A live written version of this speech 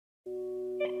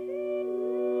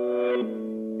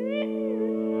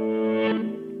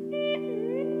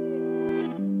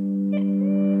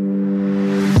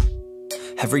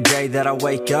Every day that I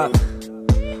wake up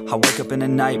in a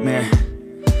nightmare.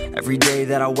 Every day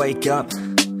that I wake up,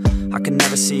 I can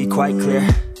never see quite clear.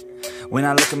 When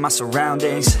I look at my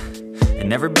surroundings,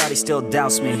 and everybody still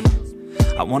doubts me,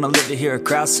 I wanna live to hear a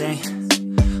crowd sing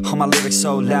all my lyrics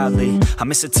so loudly. I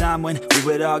miss a time when we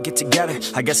would all get together.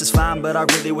 I guess it's fine, but I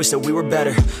really wish that we were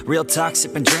better. Real talk,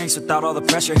 sipping drinks without all the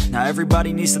pressure. Now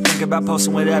everybody needs to think about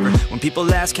posting whatever. When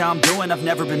people ask how I'm doing, I've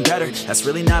never been better. That's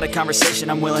really not a conversation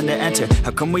I'm willing to enter.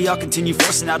 How come we all continue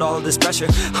forcing out all of this pressure?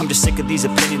 I'm just sick of these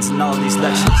opinions and all of these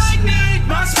lectures. I need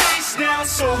my space now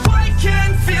so I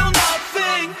can feel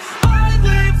nothing. I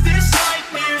live this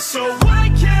nightmare so I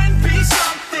can be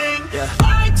something.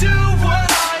 I do what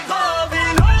I love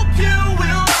and hope you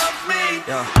will love me.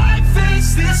 I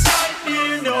face this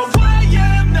nightmare, no I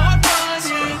am not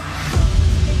running.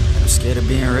 I'm scared of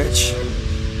being rich,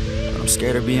 but I'm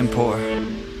scared of being poor.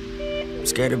 I'm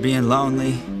scared of being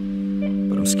lonely,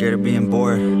 but I'm scared of being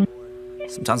bored.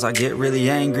 Sometimes I get really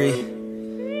angry,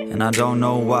 and I don't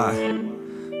know why.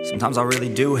 Sometimes I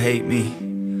really do hate me,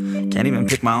 can't even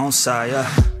pick my own side.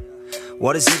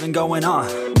 What is even going on?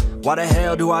 Why the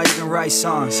hell do I even write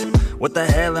songs? What the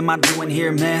hell am I doing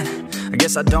here, man? I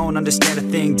guess I don't understand a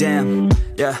thing, damn.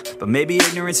 Yeah, but maybe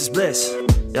ignorance is bliss.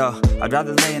 Yo, I'd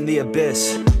rather lay in the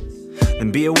abyss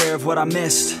than be aware of what I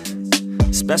missed,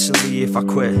 especially if I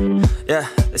quit. Yeah,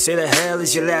 they say that hell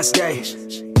is your last day,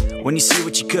 when you see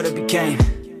what you could've became.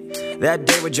 That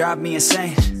day would drive me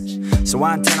insane, so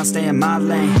I intend on staying in my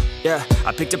lane. Yeah,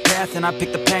 I picked a path and I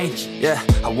picked the pain. Yeah,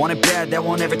 I want it bad, that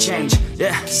won't ever change.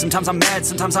 Yeah, sometimes I'm mad,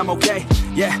 sometimes I'm okay.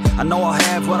 Yeah, I know I'll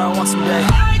have what I want someday.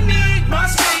 I need my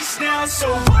space now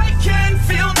so I can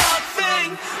feel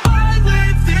nothing. I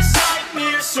live this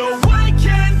nightmare so I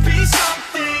can be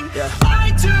something.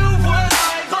 I do what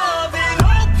I love and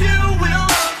hope you will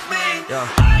love me.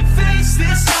 I face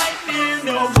this nightmare,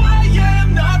 no I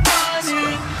am not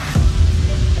running.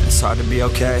 It's hard to be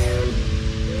okay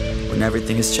when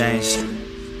everything has changed.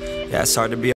 Yeah, it's hard to be